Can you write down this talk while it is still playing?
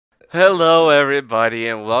Hello everybody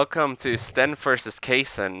and welcome to Sten vs.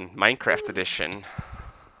 C8sun Minecraft edition.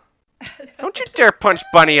 Don't you dare punch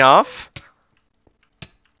Bunny off!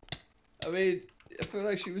 I mean, I feel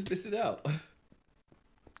like she was missing out.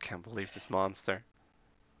 Can't believe this monster.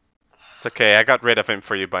 It's okay, I got rid of him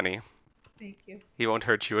for you, Bunny. Thank you. He won't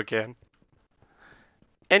hurt you again.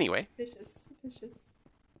 Anyway, Vicious.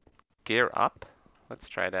 gear up. Let's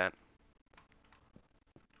try that.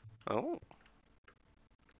 Oh,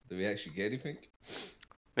 Do we actually get anything?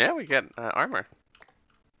 yeah, we get armor.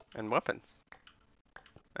 And weapons.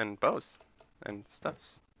 And bows. And stuff.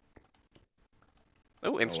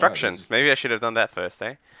 Oh, instructions. Maybe I should have done that first,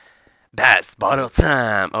 eh? Boss battle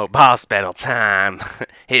time! Oh, boss battle time!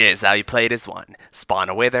 Here's how you play this one. Spawn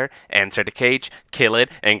a wither, enter the cage, kill it,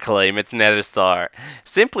 and claim its nether star.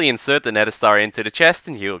 Simply insert the nether star into the chest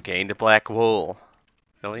and you'll gain the black wool.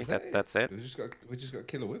 Really? That's it? We just got to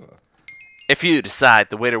kill a wither. If you decide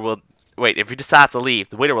the wither will... Wait, if you decide to leave,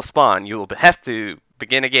 the wither will spawn. You will have to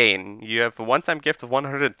begin again. You have a one-time gift of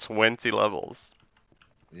 120 levels.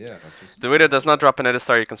 Yeah. The wither does not drop a nether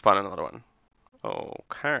star, you can spawn another one.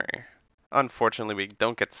 Okay. Unfortunately, we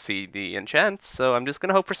don't get to see the enchant, so I'm just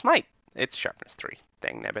gonna hope for smite. It's sharpness 3.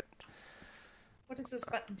 Dang nabbit. What does this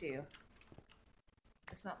button do?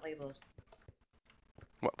 It's not labeled.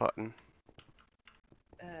 What button?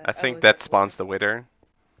 I I think that spawns the wither.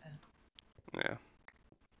 Yeah.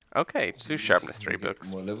 Okay, 2 sharpness 3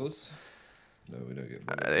 books. More levels? No, we don't get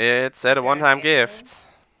more levels. It's at a one-time gift.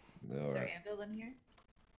 No, Is there anvil in here?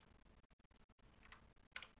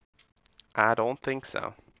 I don't think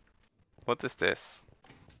so. What is this?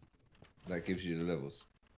 That gives you the levels.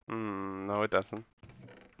 No it doesn't.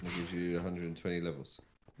 It gives you 120 levels.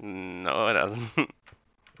 No it doesn't.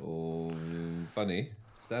 Oh, Bunny,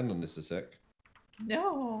 stand on this a sec.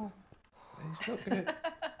 No. He's not gonna...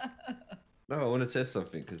 No, I want to test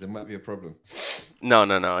something because there might be a problem. No.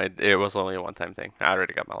 It was only a one-time thing. I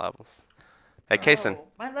already got my levels. Hey, C8sun. Oh,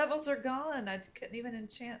 my levels are gone. I couldn't even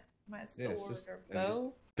enchant my sword or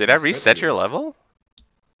bow. Did I reset your level?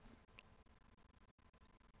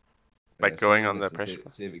 By going on the pressure?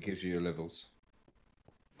 See if it gives you your levels.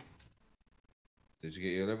 Did you get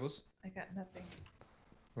your levels? I got nothing.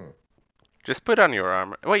 Huh. Just put on your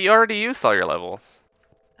armor. Wait, you already used all your levels.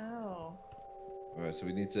 Oh. Alright, so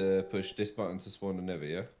we need to push this button to spawn the nether,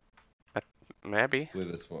 yeah? Maybe.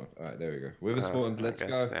 With a spawn. Alright, there we go. With a spawn, let's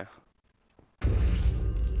go. Yeah.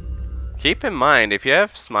 Keep in mind, if you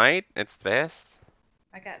have smite, it's the best.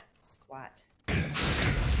 I got squat. Get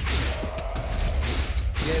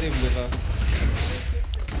him, Wither.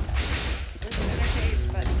 There's an inner cage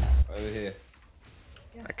button. Over here.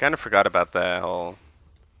 Yeah. I kind of forgot about the whole,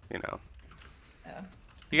 you know. Oh.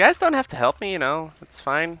 You guys don't have to help me, you know. It's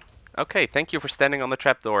fine. Okay, thank you for standing on the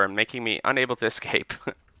trapdoor and making me unable to escape.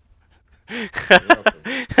 Where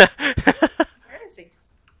is he?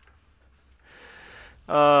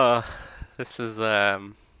 This is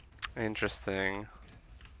interesting.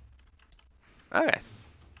 Okay.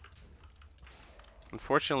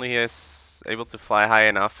 Unfortunately, he is able to fly high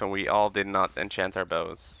enough, and we all did not enchant our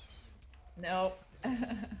bows. Nope.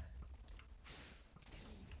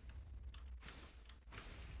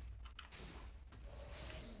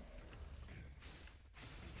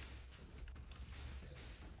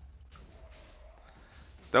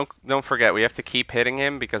 Don't forget, we have to keep hitting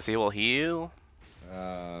him because he will heal.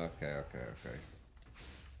 Okay.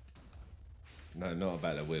 No, not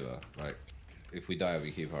about the Wither. Like, if we die,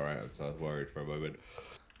 we keep our items. I was worried for a moment.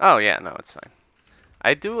 Oh yeah, no, it's fine.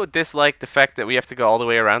 I do dislike the fact that we have to go all the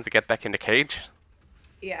way around to get back in the cage.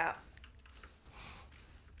 Yeah.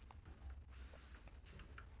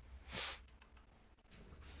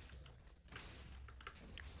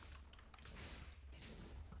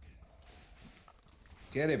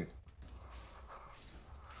 Get him.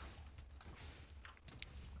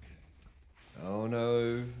 Oh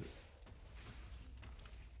no.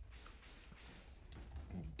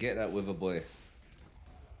 Get that Wither boy.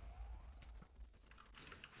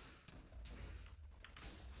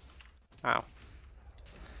 Wow.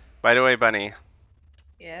 By the way, Bunny.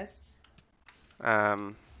 Yes. I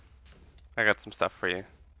got some stuff for you.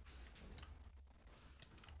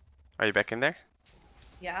 Are you back in there?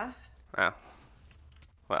 Yeah. Oh.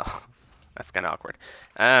 Well, that's kind of awkward.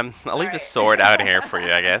 I'll leave the sword out here for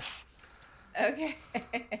you, I guess. Okay.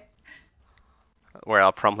 Where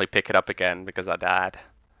I'll promptly pick it up again because I died.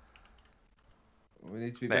 We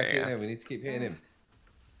need to be back in there. We need to keep hitting him.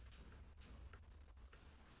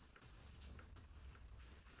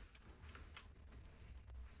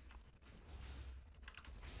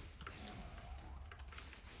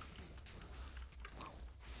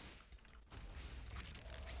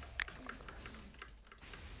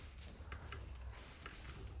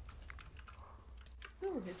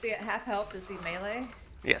 Is he at half health? Is he melee?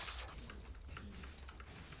 Yes.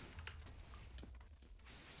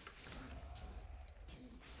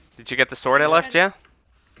 Did you get the sword I left you?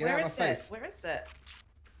 Get out Where of is my it? face. Where is it?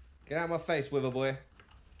 Get out of my face, Wither boy.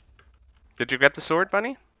 Did you grab the sword,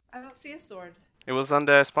 Bunny? I don't see a sword. It was on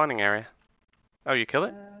the spawning area. Oh, you kill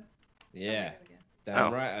it? Yeah. Oh,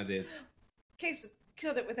 Damn Oh. right I did. Case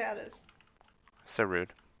killed it without us. So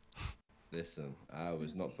rude. Listen, I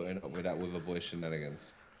was not putting up with that Wither boy shenanigans.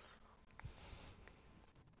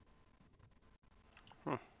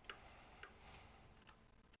 Oh.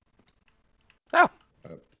 Oh.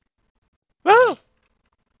 Woo!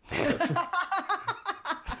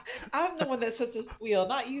 I'm the one that sets this wheel,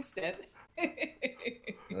 not you, Stin.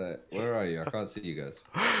 Where are you? I can't see you guys.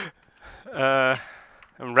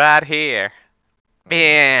 I'm right here.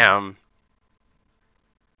 Bam!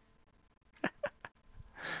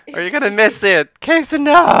 Are you gonna miss it? Casey,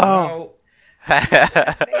 no! No.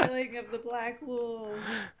 Failing of the black wool.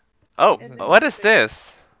 Oh, And then what is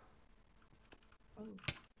this? Oh,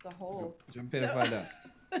 it's a hole. Jump in and find out.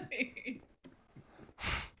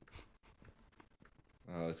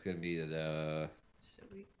 Oh, it's gonna be the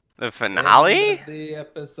Should we? The end finale? of the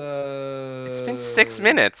episode. It's been 6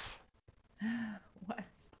 minutes. What?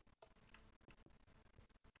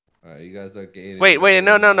 Alright, you guys are getting. Wait,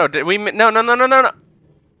 no. Did we? No.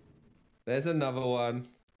 There's another one.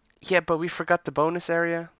 Yeah, but we forgot the bonus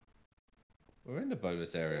area. We're in the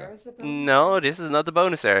bonus There area. was a bonus No, area? this is not the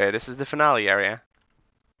bonus area. This is the finale area.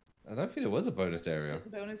 I don't think there was a bonus area. Should the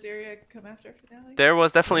bonus area come after finale? There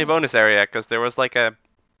was definitely a bonus area because there was like a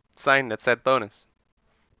sign that said bonus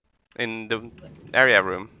in the area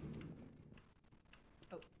room.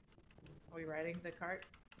 Are we riding the cart?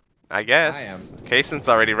 I guess. I am. Kaysen's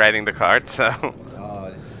already writing the card, so.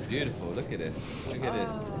 Oh, this is beautiful. Look at this. Look at this.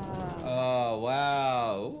 Ah. Oh,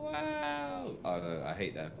 wow. Wow. Oh, no, I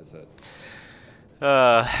hate that episode.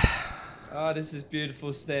 Uh, Oh, this is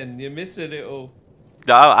beautiful, Sten. You're missing it all.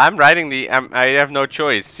 no, I'm writing the. I have no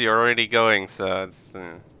choice. You're already going, so it's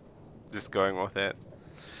just going with it.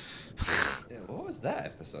 Yeah, what was that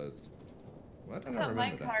episode? Why I don't I thought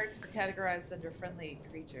mine remember that? cards were categorized under friendly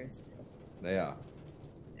creatures. They are.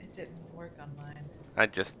 It didn't work on mine. I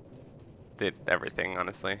just did everything,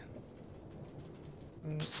 honestly.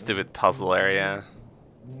 Stupid puzzle area.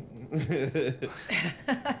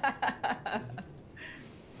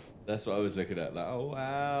 That's what I was looking at. Like, oh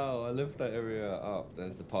wow, I love that area. Oh,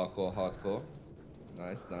 there's the parkour hardcore.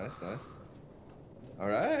 Nice.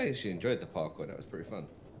 Alright, I actually enjoyed the parkour. That was pretty fun.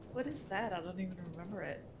 What is that? I don't even remember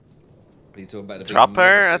it. Are you talking about the big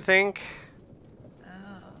Dropper, I mega thing? think.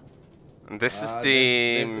 Oh. And this is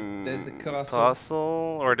There's the castle.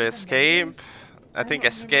 puzzle or the Did I escape. maze? I think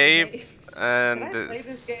don't remember the escape. names. And Did I play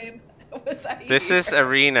this game? Was I this here? is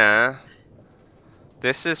arena.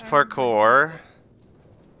 This is I don't remember parkour. this.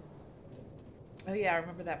 Oh yeah, I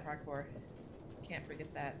remember that parkour. Can't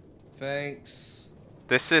forget that. Thanks.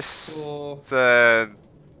 This is Cool. the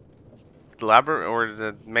labyrinth or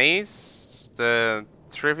the maze, the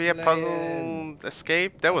trivia puzzle Land.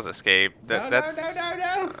 escape. That was escape.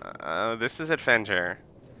 No. This is adventure.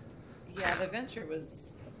 Yeah, the adventure was.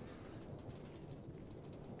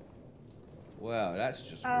 Wow, that's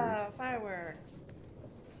just rude. Fireworks.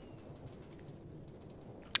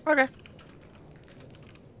 Okay.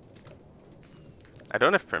 I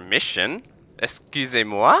don't have permission.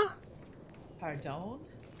 Excusez-moi. Pardon?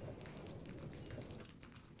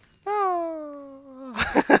 Oh.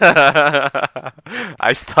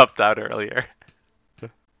 I stopped out earlier.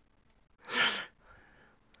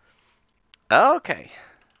 Okay.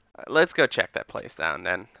 Let's go check that place down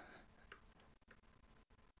then.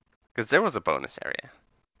 Because there was a bonus area.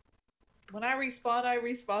 When I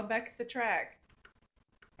respawn back at the track.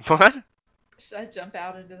 What? Should I jump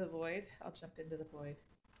out into the void? I'll jump into the void.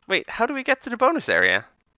 Wait, how do we get to the bonus area?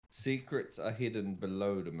 Secrets are hidden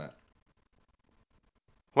below the map.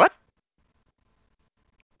 What?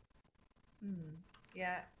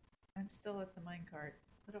 Yeah, I'm still at the minecart.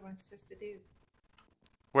 What am I supposed to do?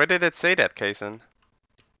 Where did it say that, Kaysen?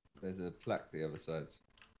 There's a plaque the other side.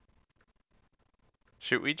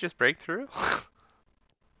 Should we just break through?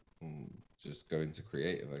 Just go into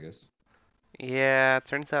creative, I guess. Yeah, it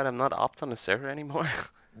turns out I'm not opt on the server anymore.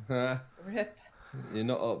 Rip. You're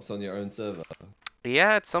not ops on your own server.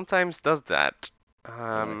 Yeah, it sometimes does that.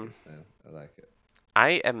 I like it, Stan. I like it. I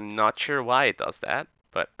am not sure why it does that,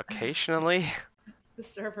 but occasionally. The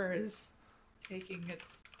server is taking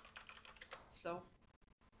its self.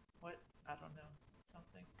 What? I don't know.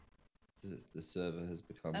 Something. The server has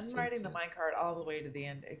become. I'm riding the minecart all the way to the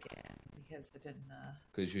end again because I didn't.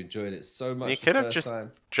 Because you enjoyed it so much. You the could have first just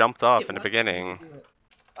time. jumped off It in the wants me to beginning. do it.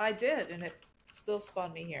 I did, and it still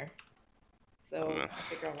spawned me here. So I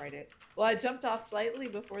figure I'll write it. Well, I jumped off slightly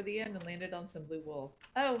before the end and landed on some blue wool.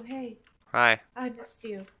 Oh, hey, Hi. I missed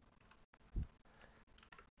you.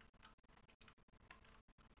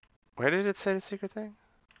 Where did it say the secret thing?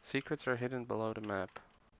 Secrets are hidden below the map.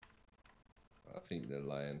 I think they're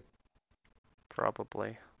lying.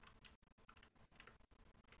 Probably.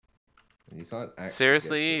 And you can't actually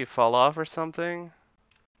Seriously, you fall off or something?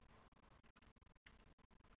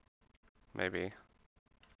 Maybe.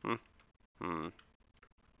 Hmm.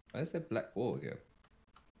 Why is there black wall again?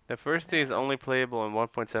 The first day is only playable in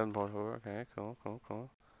 1.7.4. Okay, cool.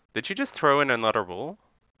 Did you just throw in another wall?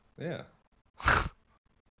 Yeah.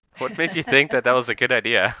 What made you think that that was a good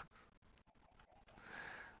idea?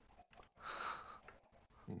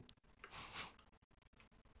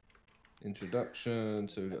 Introduction.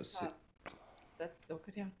 So we've got Don't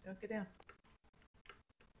go down. Don't go down.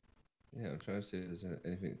 Yeah, I'm trying to see if there's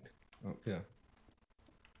anything up here.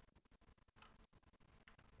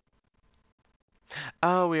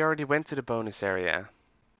 Oh, we already went to the bonus area.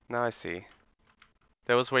 Now I see.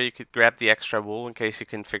 That was where you could grab the extra wool in case you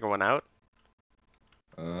couldn't figure one out?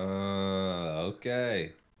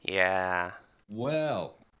 Okay. Yeah.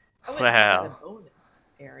 Well, I wouldn't call that a Well. bonus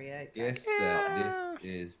area. It's guess actually that Yeah. this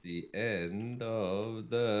is the end of whole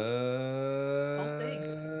thing.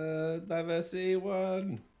 the diversity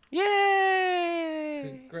one. Yay!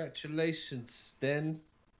 Congratulations, Sten.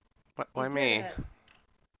 Why You did me? it.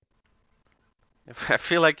 I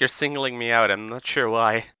feel like you're singling me out. I'm not sure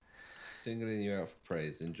why. Singling you out for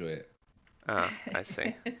praise. Enjoy it. Ah, I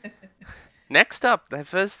see. Next up,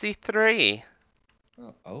 diversity 3.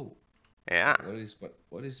 Oh. Yeah.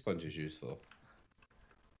 What is sponges used for?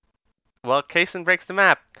 Well, Kason breaks the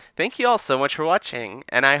map. Thank you all so much for watching,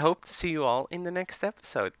 and I hope to see you all in the next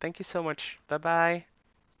episode. Thank you so much. Bye-bye.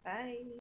 Bye.